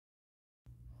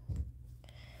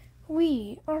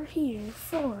We are here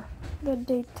for the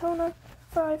Daytona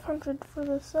 500 for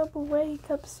the Subway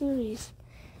Cup Series.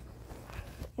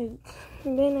 It's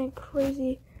been a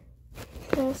crazy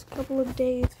past couple of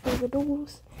days for the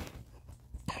duels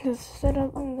to set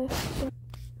up on this.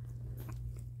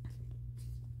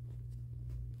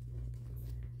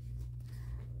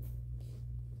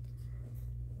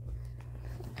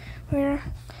 We're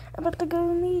about to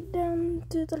go meet down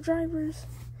to the drivers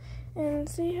and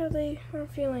see how they are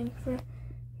feeling for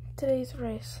today's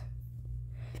race.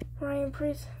 Ryan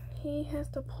Preece, he has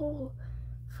the pole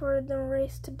for the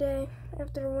race today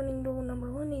after winning duel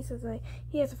number 1. He says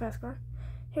he has a fast car.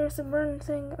 Harrison Burton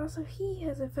saying also he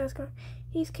has a fast car.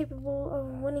 He's capable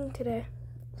of winning today.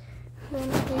 Then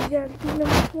we got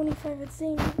number 25 at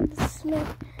Zane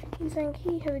Smith. He's saying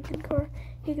he has a good car.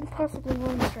 He can possibly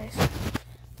win this race.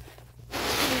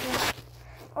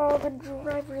 All the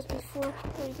drivers before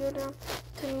we go down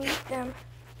to meet them.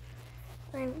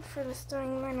 And for the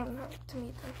starting lineup, not to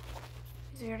meet them,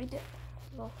 because we already did.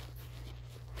 Well,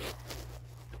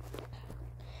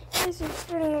 here's your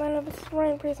starting lineup. It's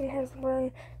Ryan Preece and Harrison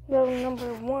Burton, row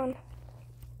number 1.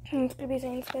 And it's going to be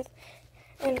Zane Smith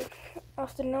and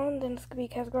Austin Nolan. Then it's going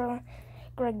to be Kaz Garland,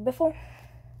 Greg Biffle.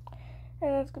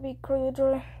 And it's going to be Corey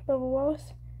LaJoy, Bubba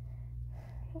Wallace.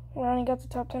 Rounding out the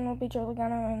top 10 will be Joe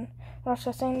Logano and Ross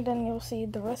Chastain. Then you'll see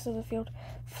the rest of the field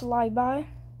fly by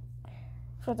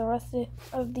for the rest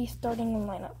of the starting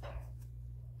lineup.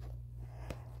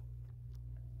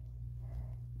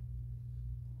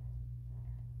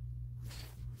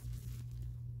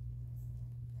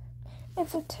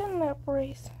 It's a 10-lap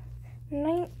race,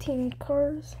 19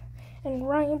 cars, and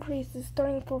Ryan Preece is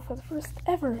starting for the first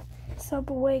ever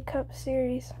Subway Cup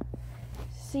Series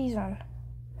season.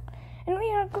 And we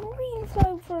have green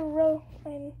flag for row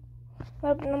and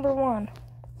lap number 1.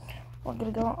 We're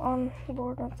going to go on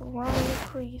board with Ryan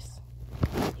Preece.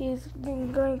 He's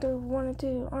been going through 1 and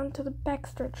 2 onto the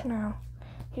backstretch now.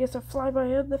 He has a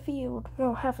flyby of the field,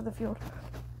 well, half of the field,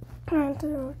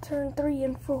 onto turn 3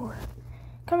 and 4.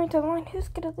 Coming to the line, who's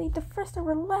going to lead the first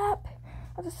ever lap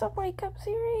of the Subway Cup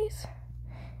Series?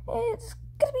 It's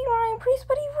going to be Ryan Preece,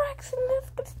 but he wrecks, and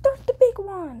that's going to start the big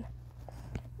one.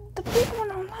 The big one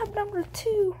on lap number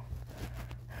 2.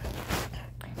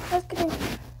 That's going to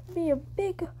be a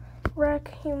big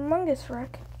wreck, humongous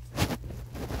wreck.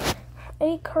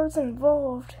 8 cars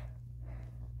involved.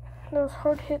 Those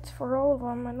hard hits for all of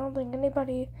them. I don't think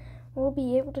anybody will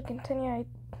be able to continue.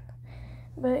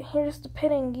 But here's the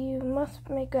pitting. You must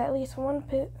make at least 1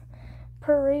 pit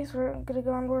per race. We're going to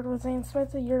go on board with Zane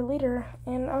Smith, your leader,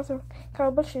 and also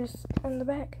Kyle Busch is in the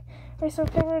back. Race on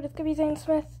favorite, it's going to be Zane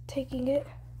Smith taking it.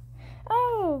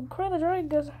 Oh, Corey LaJoy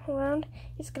goes around.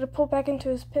 He's going to pull back into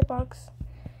his pit box.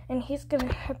 And he's going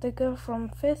to have to go from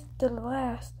 5th to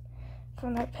last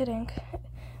from that pitting.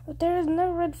 But there is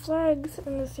no red flags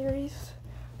in the series.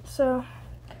 So,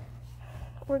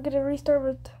 we're going to restart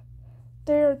with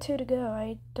 3 or 2 to go.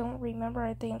 I don't remember.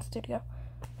 I think it's 2 to go.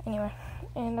 Anyway,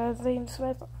 and Zane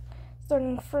Smith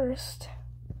starting first.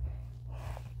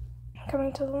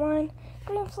 Coming to the line.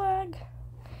 Green flag.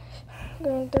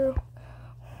 Going through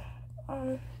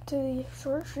to the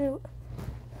short chute.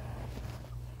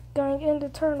 Going into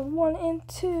turn 1 and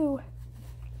 2.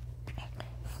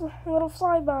 Little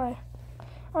flyby.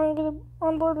 I'm gonna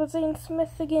on board with Zane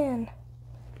Smith again.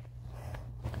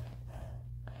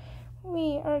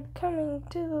 We are coming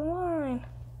to the line.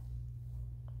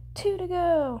 2 to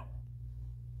go.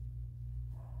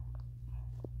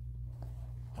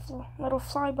 Little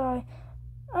flyby.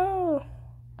 Oh,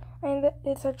 and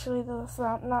it's actually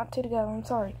not 2 to go. I'm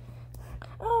sorry.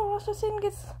 Oh, Ross Chastain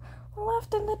gets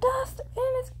left in the dust, and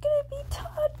it's gonna be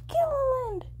Todd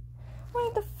Gilliland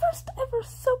winning the first ever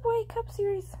Subway Cup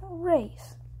Series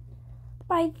race.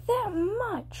 By that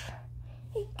much,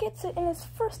 he gets it in his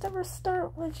first ever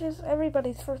start, which is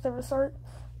everybody's first ever start.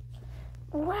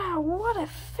 Wow, what a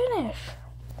finish!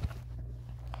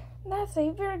 That's a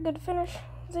very good finish.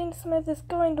 Zane Smith is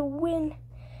going to win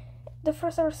the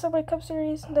first ever Subway Cup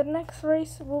Series. The next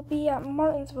race will be at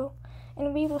Martinsville,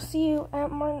 and we will see you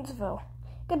at Martinsville.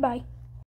 Goodbye.